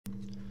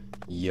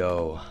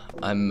Yo,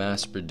 I'm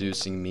mass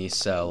producing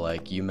Misao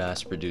like you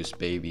mass produce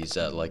babies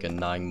at like a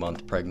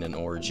 9-month pregnant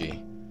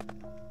orgy.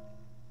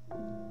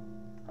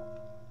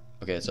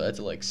 Okay, so I had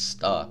to like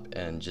stop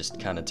and just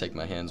kind of take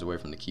my hands away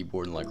from the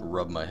keyboard and like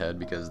rub my head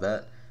because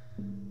that,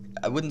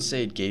 I wouldn't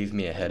say it gave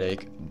me a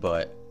headache,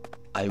 but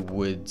I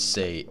would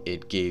say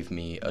it gave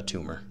me a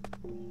tumor.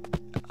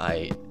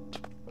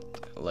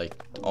 Like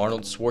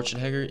Arnold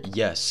Schwarzenegger,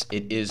 yes,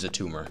 it is a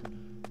tumor.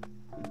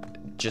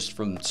 Just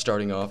from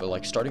starting off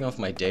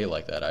my day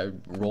like that. I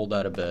rolled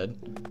out of bed,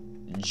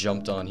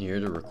 jumped on here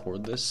to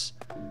record this,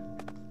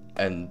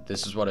 and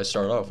this is what I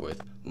start off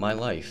with. My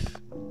life.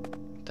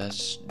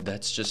 That's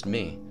just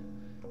me.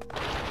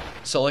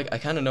 So like I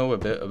kind of know a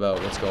bit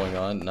about what's going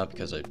on, not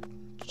because I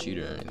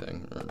cheated or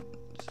anything.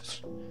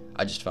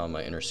 I just found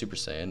my inner Super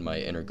Saiyan, my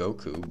inner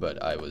Goku,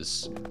 but I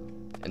was,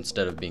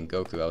 instead of being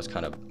Goku, I was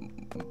kind of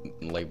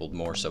labeled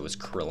more so as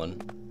Krillin,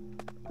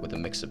 with a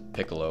mix of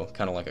Piccolo,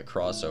 kind of like a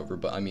crossover,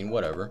 but I mean,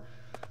 whatever.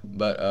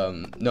 But,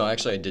 no,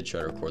 actually I did try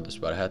to record this,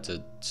 but I had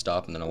to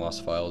stop, and then I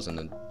lost files, and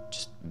then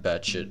just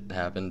bad shit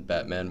happened.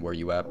 Batman, where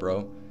you at,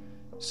 bro?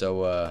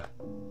 So,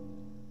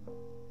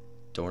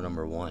 door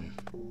number 1.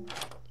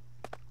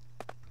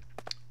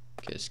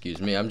 Okay, excuse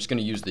me, I'm just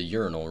gonna use the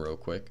urinal real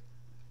quick.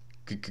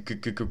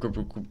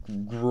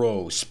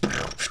 Gross.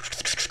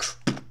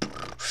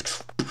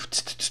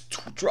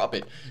 Drop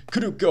it.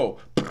 Kudo, go.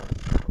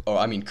 Oh,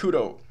 I mean,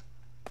 Kudo.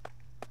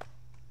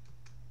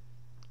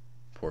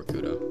 Poor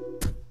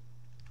Kudo.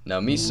 Now,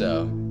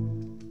 Misao,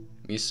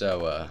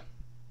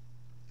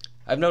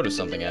 I've noticed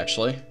something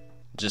actually,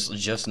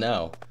 just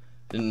now.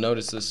 Didn't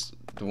notice this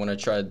when I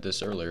tried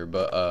this earlier,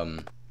 but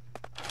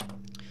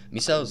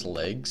Misao's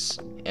legs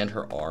and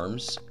her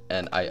arms,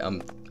 and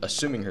I'm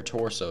assuming her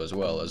torso as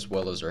well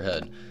as her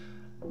head,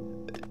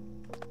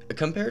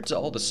 compared to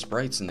all the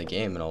sprites in the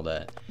game and all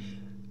that,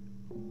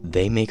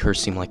 they make her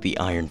seem like the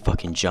Iron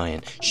fucking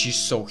Giant. She's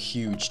so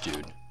huge,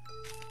 dude.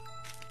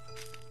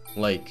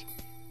 Like,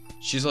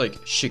 she's like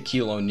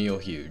Shaquille O'Neal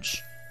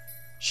huge.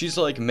 She's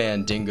like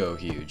Mandingo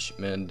huge.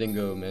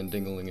 Mandingo,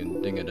 Mandingling,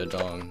 and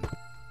Dinga-da-dong.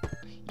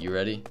 You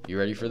ready? You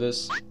ready for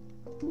this?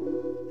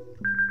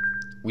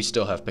 We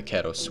still have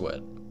Picato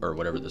Sweat, or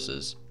whatever this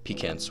is.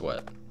 Pecan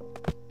Sweat.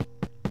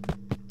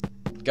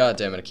 God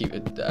damn it,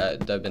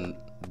 I've been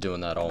doing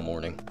that all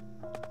morning.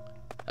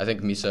 I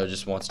think Misao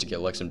just wants to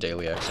get like some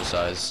daily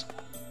exercise.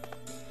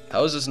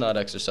 How is this not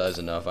exercise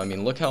enough? I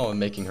mean, look how I'm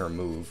making her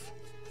move.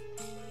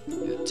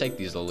 Take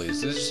these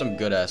lilies. These are some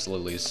good ass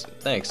lilies.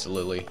 Thanks,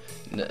 Lily.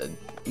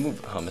 Move,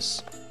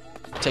 hummus.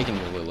 Taking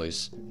your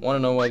lilies. Want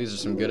to know why these are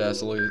some good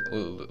ass lilies?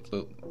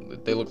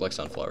 They look like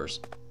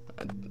sunflowers.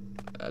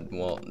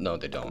 Well, no,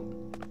 they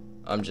don't.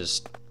 I'm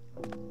just.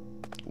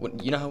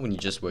 You know how when you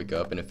just wake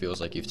up and it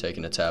feels like you've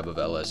taken a tab of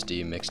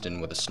LSD mixed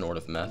in with a snort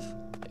of meth?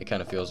 It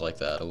kind of feels like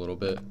that a little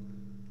bit.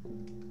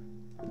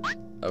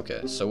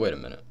 Okay, so wait a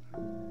minute.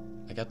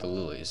 I got the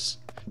lilies.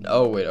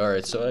 Oh wait,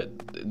 alright, so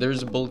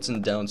there's a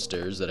bulletin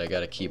downstairs that I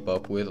gotta keep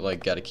up with,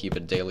 like gotta keep a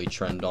daily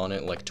trend on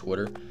it, like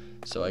Twitter,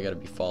 so I gotta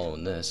be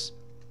following this.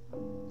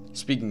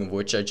 Speaking of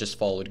which, I just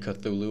followed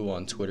Cthulhu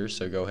on Twitter,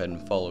 so go ahead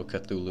and follow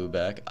Cthulhu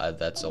back.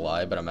 That's a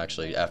lie, but I'm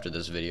actually, after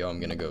this video, I'm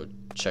gonna go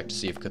check to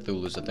see if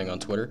Cthulhu's a thing on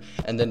Twitter,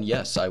 and then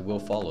yes, I will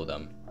follow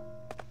them.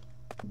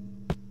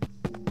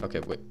 Okay,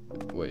 wait,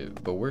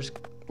 but where's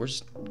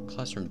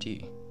Classroom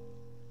D?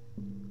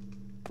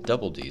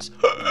 Double D's.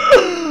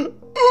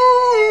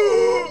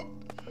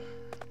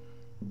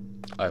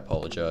 I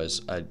apologize.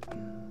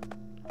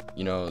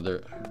 You know,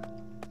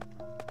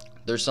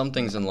 there's some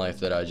things in life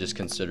that I just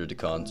consider to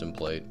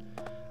contemplate.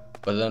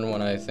 But then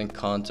when I think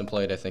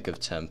contemplate, I think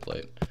of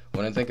template.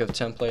 When I think of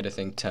template, I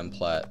think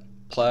templat.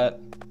 Plat,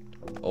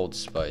 Old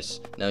Spice.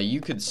 Now you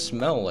could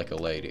smell like a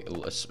lady.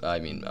 I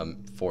mean,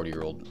 I'm a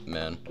 40-year-old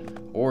man.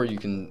 Or you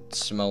can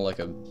smell like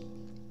a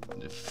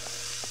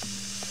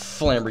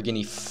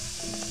Lamborghini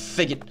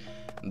faggot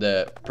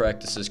that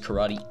practices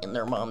karate in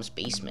their mom's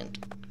basement.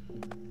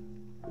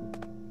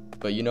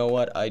 But you know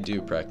what? I do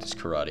practice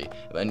karate.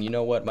 And you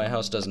know what? My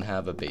house doesn't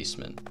have a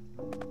basement.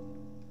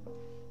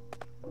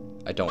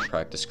 I don't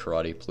practice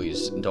karate.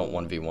 Please don't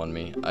 1v1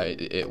 me.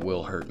 It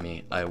will hurt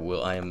me.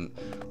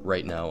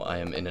 Right now, I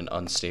am in an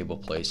unstable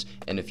place.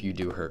 And if you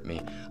do hurt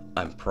me,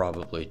 I'm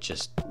probably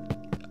just,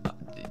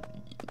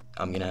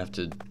 I'm gonna have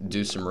to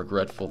do some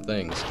regretful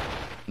things.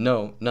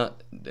 No,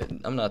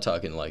 I'm not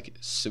talking like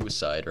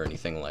suicide or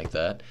anything like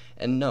that.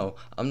 And no,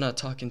 I'm not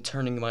talking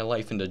turning my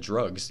life into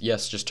drugs.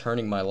 Yes, just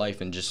turning my life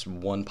in just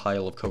one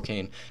pile of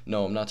cocaine.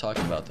 No, I'm not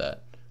talking about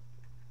that.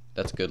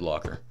 That's good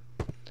locker.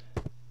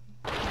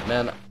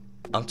 Man,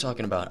 I'm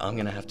talking about I'm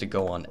gonna have to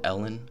go on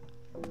Ellen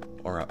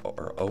or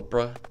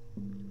Oprah,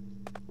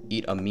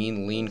 eat a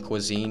mean lean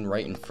cuisine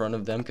right in front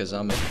of them because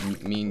I'm a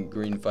mean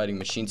green fighting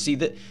machine. See,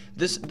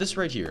 this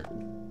right here.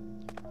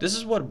 This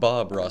is what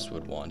Bob Ross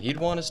would want. He'd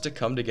want us to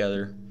come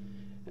together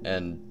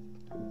and...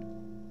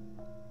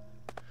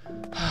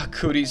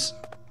 Cooties.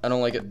 I don't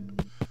like it.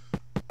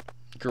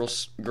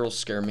 Girls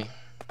scare me.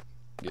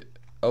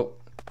 Oh.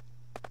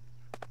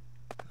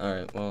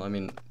 Alright, well, I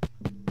mean...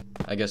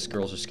 I guess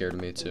girls are scared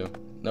of me too.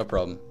 No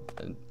problem.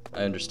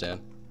 I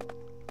understand.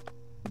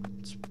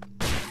 It's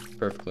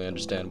perfectly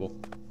understandable.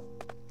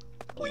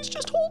 Please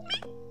just hold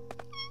me.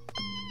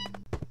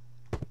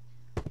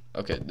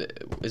 Okay,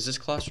 is this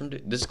classroom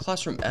D? This is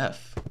classroom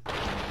F.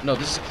 No,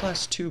 this is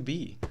class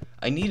 2B.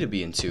 I need to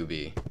be in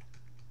 2B.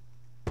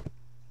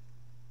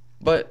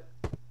 But,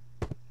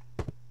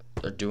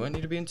 or do I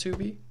need to be in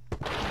 2B?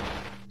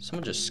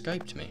 Someone just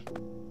Skyped me.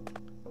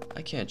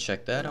 I can't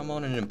check that. I'm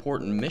on an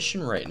important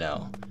mission right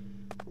now.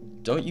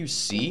 Don't you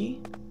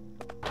see?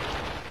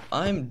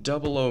 I'm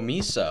Double O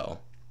Misao.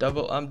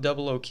 I'm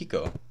Double O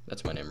Kiko.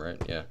 That's my name,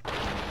 right? Yeah.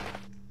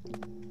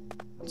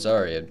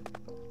 Sorry,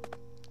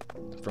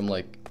 from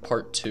like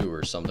part 2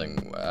 or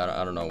something.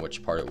 I don't know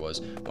which part it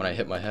was. When I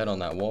hit my head on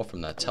that wall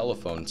from that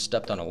telephone,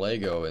 stepped on a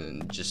Lego,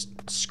 and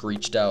just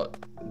screeched out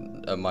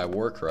my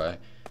war cry.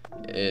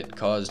 It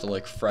caused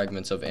like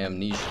fragments of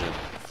amnesia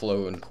to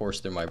flow and course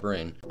through my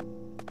brain.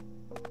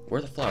 Where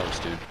are the flowers,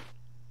 dude?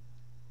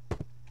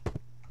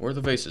 Where are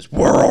the vases?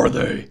 Where are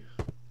they?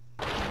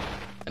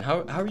 And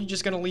how are you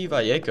just gonna leave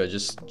Ayeka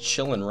just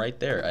chilling right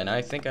there? And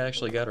I think I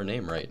actually got her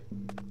name right.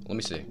 Let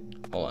me see.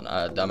 Hold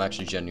on. I'm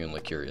actually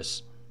genuinely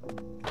curious.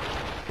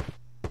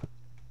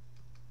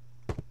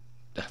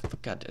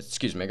 God,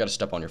 excuse me. I gotta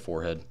step on your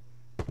forehead.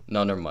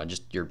 No, never mind.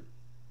 Just your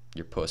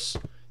puss.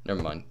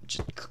 Never mind.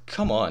 Just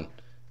come on.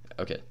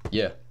 Okay.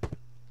 Yeah.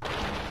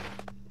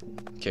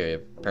 Okay.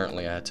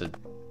 Apparently, I had to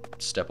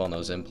step on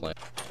those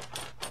implants.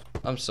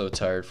 I'm so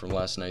tired from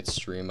last night's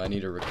stream. I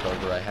need to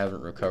recover. I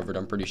haven't recovered.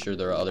 I'm pretty sure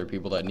there are other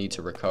people that need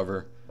to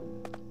recover.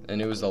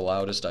 And it was the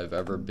loudest I've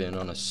ever been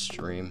on a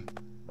stream.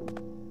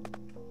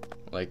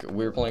 Like,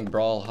 we were playing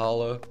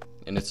Brawlhalla,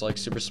 and it's like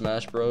Super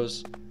Smash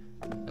Bros.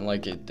 And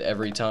like,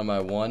 every time I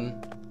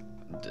won,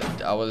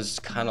 I was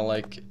kind of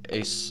like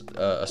a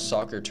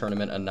soccer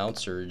tournament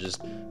announcer,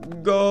 just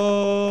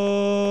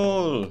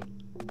goal!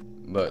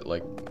 But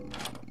like,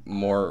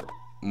 more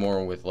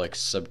with like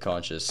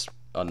subconscious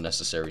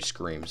unnecessary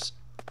screams.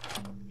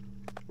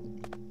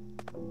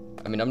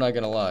 I mean, I'm not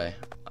gonna lie.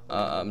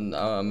 I'm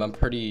down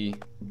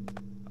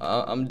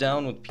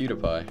with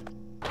PewDiePie,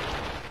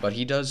 but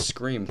he does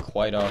scream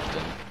quite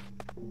often,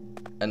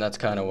 and that's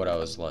kind of what I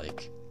was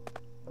like.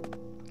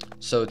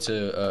 So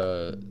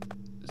so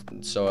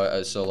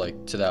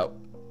like to that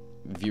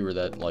viewer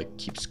that like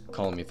keeps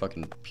calling me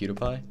fucking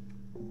PewDiePie,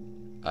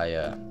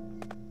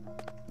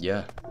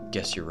 yeah,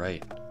 guess you're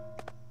right.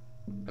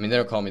 I mean, they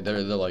don't call me,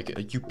 they're like,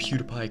 you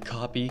PewDiePie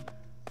copy?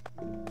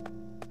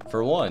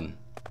 For one,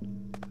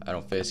 I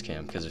don't face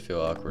cam because I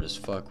feel awkward as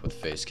fuck with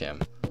face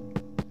cam.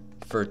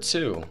 For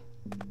two,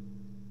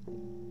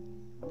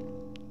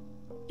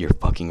 you're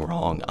fucking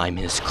wrong. I'm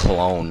his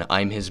clone.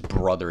 I'm his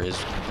brother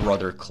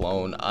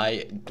clone.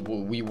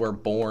 We were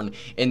born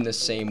in the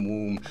same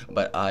womb,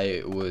 but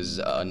I was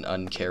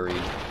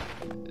uncarried.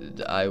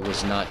 I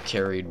was not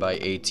carried by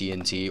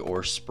AT&T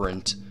or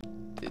Sprint.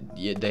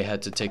 They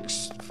had to take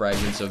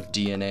fragments of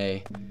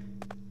DNA,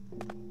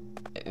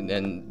 and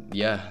then,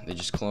 yeah, they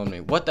just cloned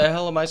me. What the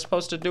hell am I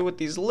supposed to do with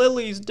these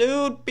lilies,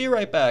 dude? Be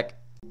right back.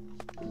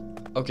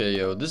 Okay,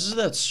 yo, this is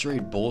that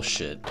straight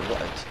bullshit.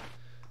 What?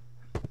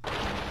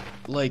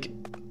 Like,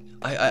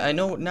 I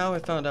know, now I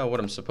found out what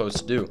I'm supposed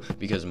to do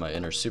because of my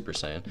inner Super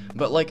Saiyan,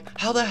 but like,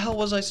 how the hell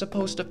was I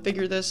supposed to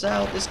figure this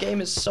out? This game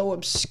is so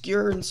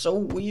obscure and so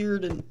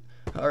weird, and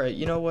alright,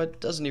 you know what?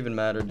 Doesn't even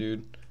matter,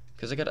 dude.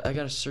 Because I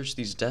gotta search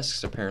these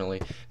desks,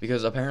 apparently.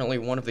 Because apparently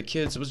one of the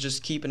kids was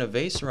just keeping a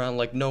vase around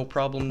like, no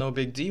problem, no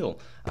big deal.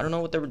 I don't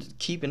know what they were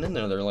keeping in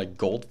there. They're like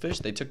goldfish.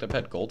 They took the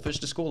pet goldfish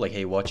to school. Like,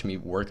 hey, watch me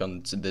work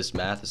on this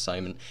math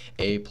assignment.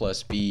 A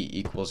plus B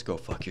equals go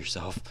fuck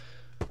yourself.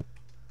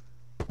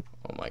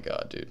 Oh my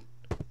god, dude.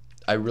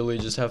 I really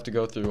just have to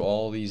go through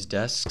all these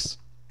desks.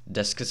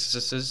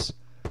 Desks.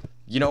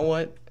 You know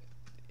what?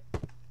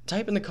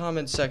 Type in the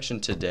comments section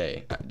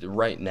today,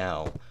 right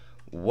now.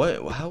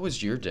 How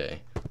was your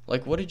day?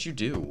 Like, what did you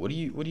do? What do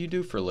you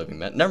do for a living,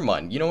 man? Never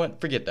mind. You know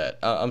what? Forget that.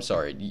 I'm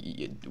sorry.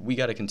 We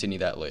got to continue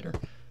that later.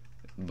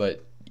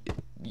 But,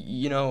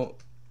 you know,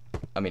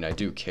 I mean, I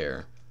do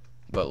care.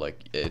 But,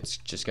 like, it's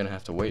just going to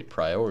have to wait.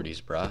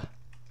 Priorities, brah.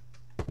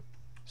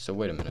 So,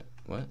 wait a minute.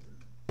 What?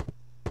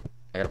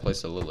 I got to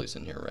place the lilies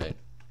in here, right?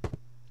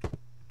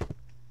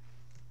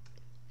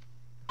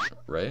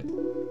 Right?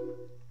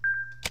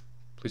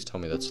 Please tell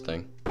me that's a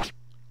thing.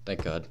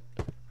 Thank God.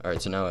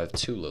 Alright, so now I have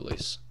 2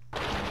 lilies.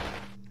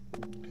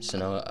 So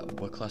now,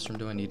 what classroom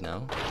do I need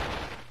now?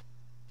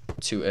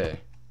 2A.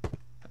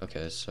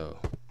 Okay, so...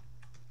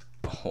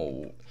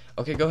 Oh.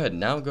 Okay, go ahead.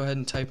 Now go ahead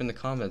and type in the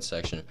comments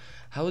section.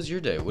 How was your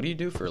day? What do you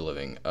do for a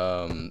living?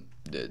 Are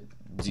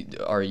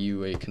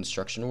you a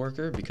construction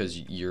worker? Because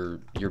you're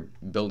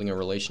building a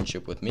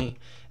relationship with me,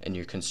 and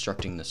you're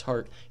constructing this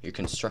heart. You're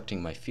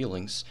constructing my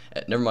feelings.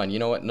 Never mind. You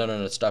know what?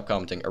 No. Stop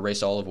commenting.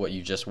 Erase all of what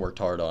you just worked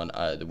hard on.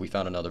 We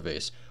found another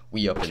vase.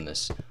 We up in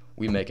this.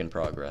 We making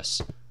progress.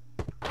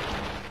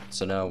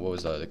 So now, what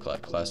was the other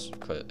class?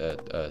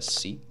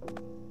 C?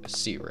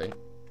 C, right?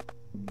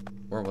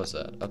 Where was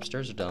that?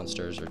 Upstairs or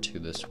downstairs or 2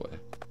 this way?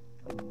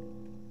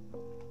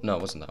 No,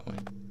 it wasn't that way.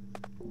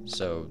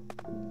 So,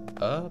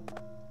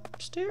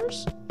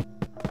 upstairs?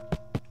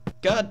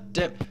 God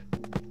damn.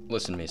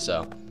 Listen,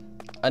 Misao.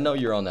 I know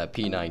you're on that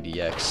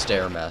P90X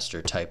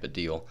Stairmaster type of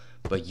deal,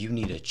 but you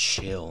need to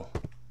chill.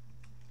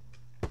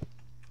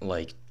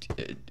 Like,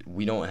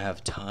 we don't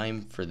have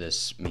time for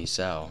this,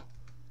 Misao.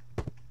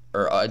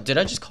 Or, did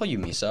I just call you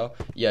Misao?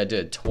 Yeah, I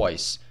did,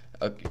 twice.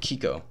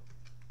 Kiko.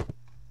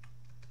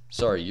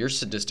 Sorry, your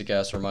sadistic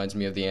ass reminds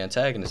me of the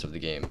antagonist of the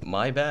game.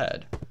 My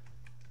bad.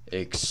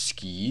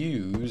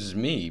 Excuse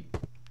me.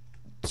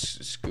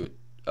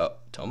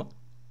 Toma?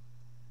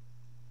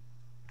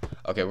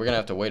 Okay, we're gonna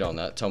have to wait on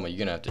that. Toma, you're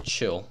gonna have to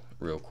chill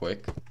real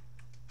quick.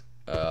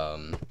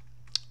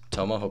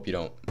 Toma, hope you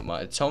don't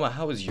mind. Toma,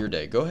 how was your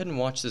day? Go ahead and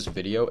watch this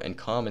video and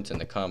comment in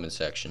the comment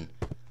section.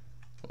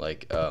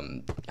 Like,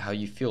 how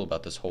you feel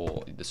about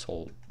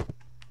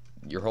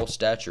your whole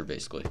stature,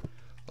 basically.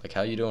 Like,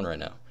 how you doing right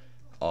now?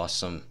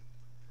 Awesome.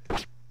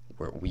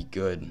 We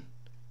good.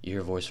 You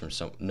hear a voice from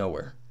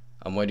nowhere.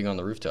 I'm waiting on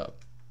the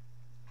rooftop.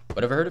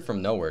 But if I heard it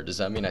from nowhere, does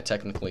that mean I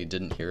technically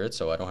didn't hear it,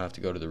 so I don't have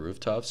to go to the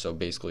rooftop? So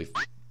basically,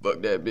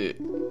 fuck that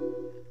bit.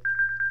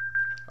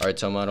 Alright,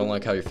 Toma, I don't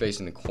like how you're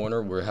facing the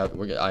corner.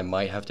 I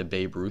might have to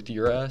Babe Ruth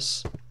your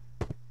ass.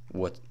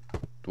 What?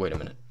 Wait a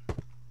minute.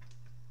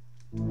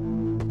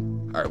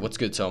 Alright, what's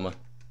good, Toma?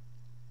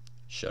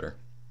 Shudder.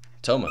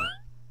 Toma.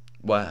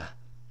 Why?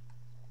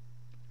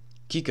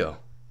 Kiko,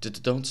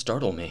 don't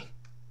startle me.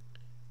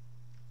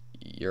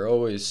 You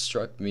always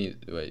struck me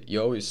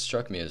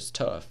as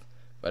tough,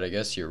 but I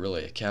guess you're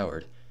really a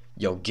coward.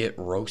 Yo, get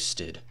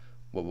roasted.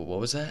 What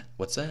was that?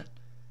 What's that?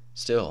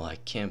 Still, I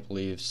can't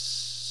believe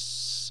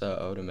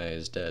Otome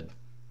is dead.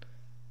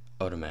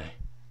 Otome.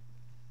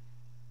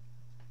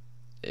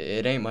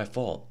 It ain't my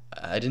fault.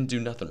 I didn't do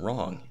nothing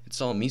wrong.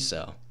 It's all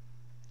Misao.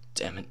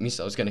 Damn it,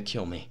 Misao's gonna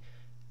kill me.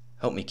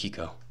 Help me,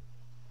 Kiko.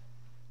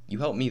 You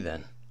help me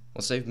then.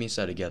 We'll save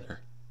Misao together.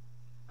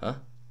 Huh?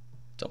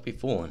 Don't be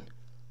fooling.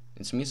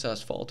 It's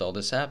Misao's fault all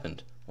this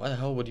happened. Why the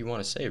hell would you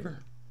want to save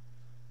her?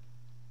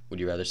 Would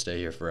you rather stay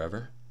here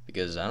forever?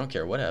 Because I don't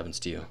care what happens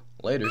to you.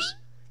 Laters.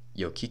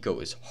 Yo,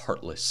 Kiko is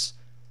heartless.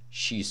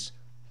 She's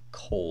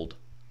cold.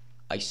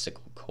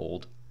 Icicle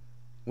cold.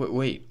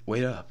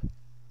 Wait up.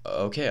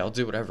 Okay, I'll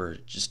do whatever.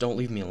 Just don't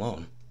leave me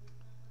alone.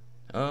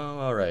 Oh,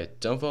 alright.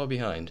 Don't fall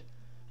behind.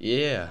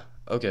 Yeah.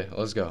 Okay,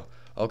 let's go.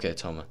 Okay,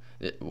 Toma.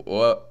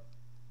 What?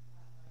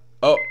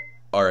 Oh!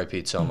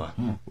 R.I.P. Toma.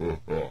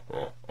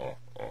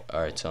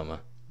 Alright,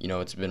 Toma. You know,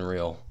 it's been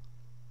real.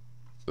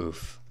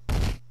 Oof.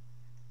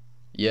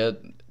 Yeah,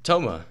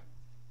 Toma.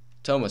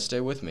 Toma, stay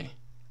with me.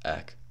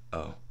 Ack.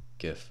 Oh.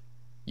 Gif.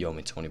 You owe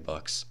me 20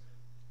 bucks.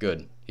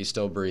 Good. He's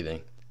still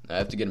breathing. I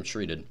have to get him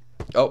treated.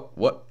 Oh,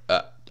 what?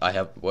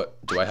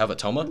 What? Do I have a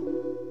Toma?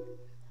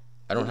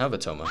 I don't have a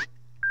Toma.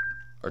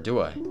 Or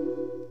do I?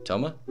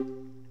 Toma?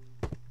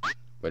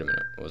 Wait a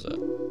minute. What was that?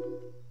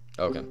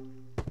 Okay.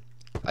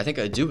 I think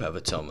I do have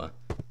a Toma.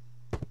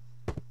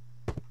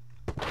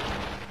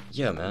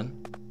 Yeah,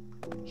 man.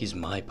 He's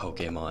my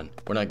Pokemon.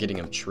 We're not getting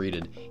him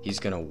treated. He's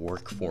gonna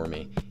work for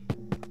me.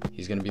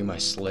 He's gonna be my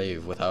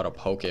slave without a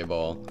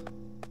Pokeball.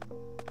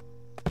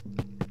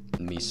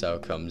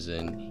 Misao comes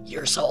in.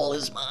 Your soul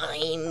is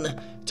mine!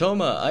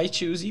 Toma, I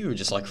choose you!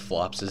 Just like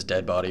flops his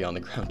dead body on the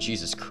ground.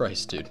 Jesus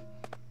Christ, dude.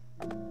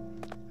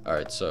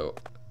 Alright, so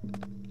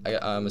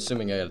I'm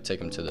assuming I gotta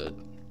take him to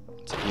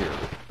here,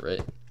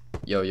 right?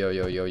 Yo,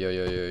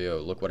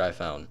 look what I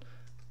found.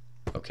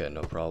 Okay,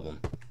 no problem.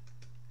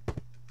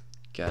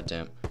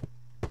 Goddamn.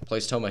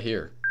 Place Toma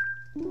here.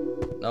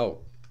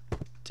 No.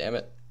 Damn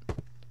it.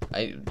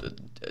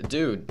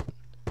 Dude.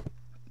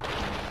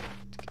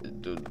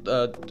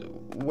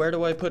 Where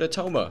do I put a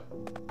Toma?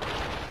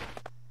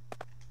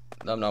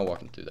 I'm not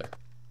walking through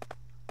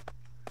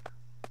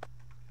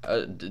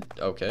there.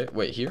 Okay,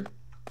 wait, here?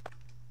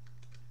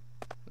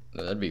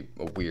 That'd be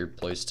a weird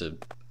place to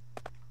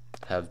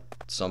have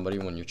somebody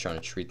when you're trying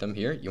to treat them.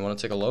 Here, you want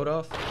to take a load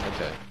off?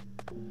 Okay.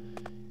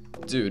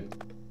 Dude,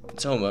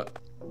 Toma,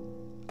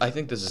 I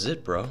think this is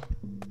it, bro.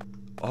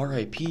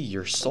 R.I.P.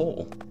 your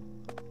soul.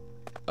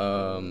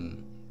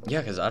 Yeah,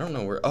 because I don't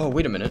know where... Oh,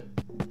 wait a minute.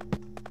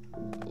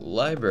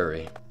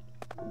 Library.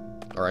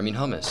 Or, I mean,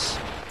 hummus.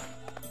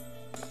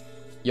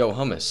 Yo,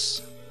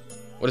 hummus.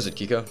 What is it,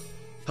 Kiko?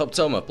 Help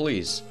Toma,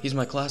 please. He's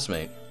my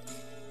classmate.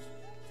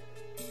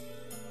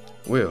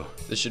 Whew,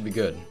 this should be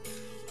good.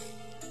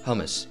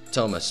 Hummus,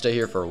 Toma, stay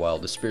here for a while.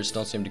 The spirits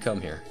don't seem to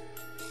come here.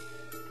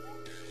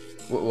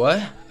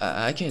 What?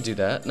 I can't do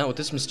that. Not with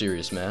this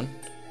mysterious man.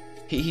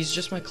 He's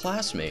just my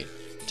classmate.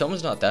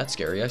 Toma's not that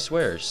scary, I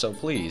swear, so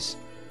please.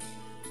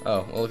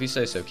 Oh, well, if you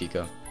say so,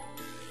 Kiko.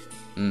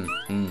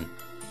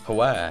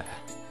 Hawaii.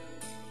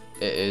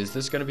 Is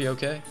this gonna be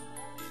okay?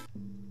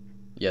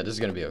 Yeah, this is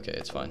gonna be okay,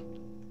 it's fine.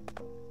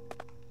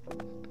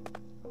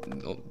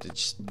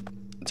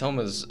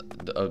 Toma's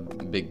a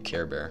big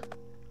Care Bear.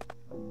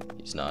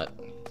 He's not.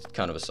 He's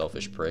kind of a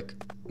selfish prick.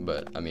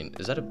 But, I mean,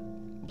 is that a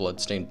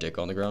bloodstained dick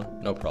on the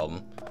ground? No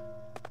problem.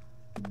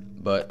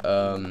 But,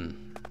 I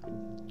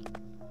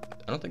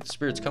don't think the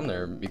spirits come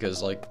there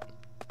because, like,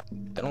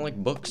 they don't like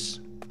books.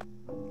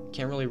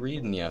 can't really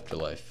read in the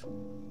afterlife.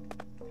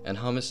 And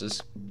hummus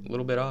is a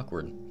little bit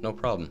awkward, no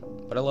problem.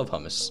 But I love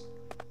hummus.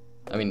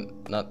 I mean,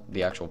 not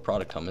the actual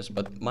product hummus,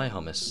 but my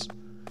hummus.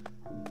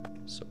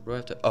 So do I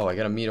have to? Oh, I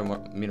gotta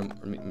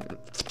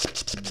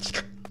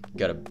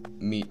gotta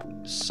meet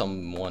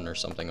someone or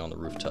something on the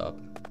rooftop.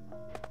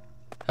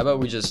 How about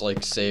we just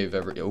like save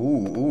every?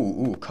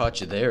 Ooh,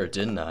 caught you there,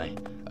 didn't I?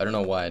 I don't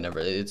know why I never.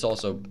 It's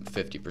also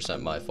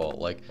 50% my fault.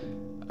 Like,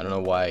 I don't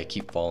know why I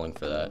keep falling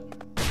for that.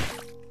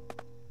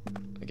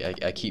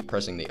 Like, I keep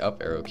pressing the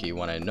up arrow key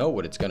when I know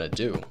what it's gonna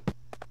do.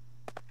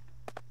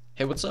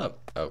 Hey, what's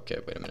up? Okay,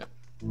 wait a minute.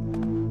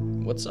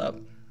 What's up?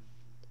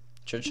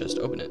 Should just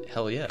open it.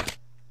 Hell yeah.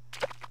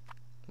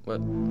 What?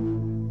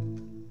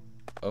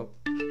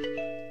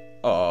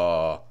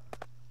 Oh.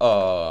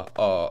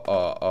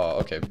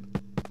 Okay.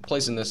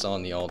 Placing this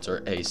on the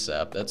altar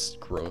ASAP. That's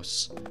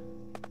gross.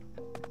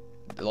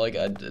 Like,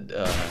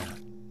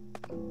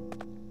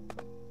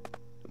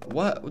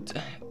 what?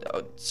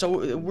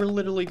 So, we're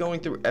literally going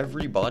through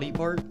every body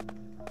part?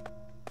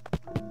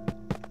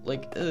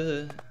 Like,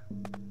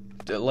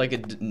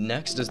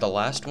 next is the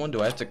last one?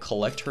 Do I have to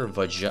collect her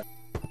vagina?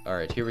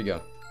 Alright, here we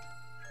go.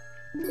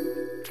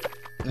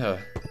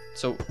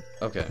 So,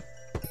 okay.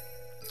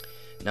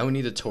 Now we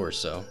need a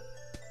torso.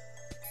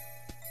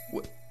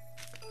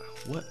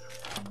 What?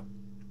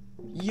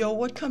 Yo,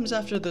 what comes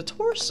after the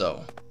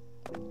torso?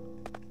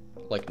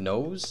 Like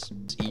nose,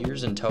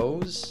 ears, and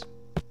toes?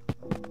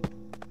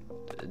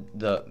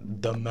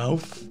 The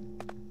mouth?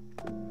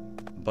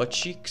 Butt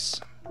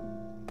cheeks?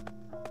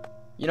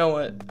 You know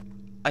what?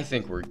 I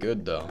think we're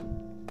good though.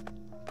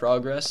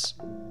 Progress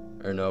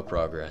or no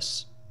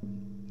progress?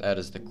 That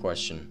is the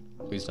question.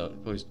 Please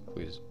don't, please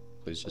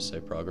just say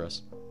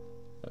progress.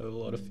 I have a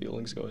lot of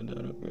feelings going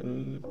down.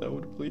 If that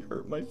would really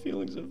hurt my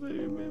feelings,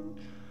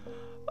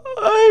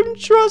 I'm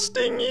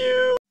trusting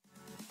you.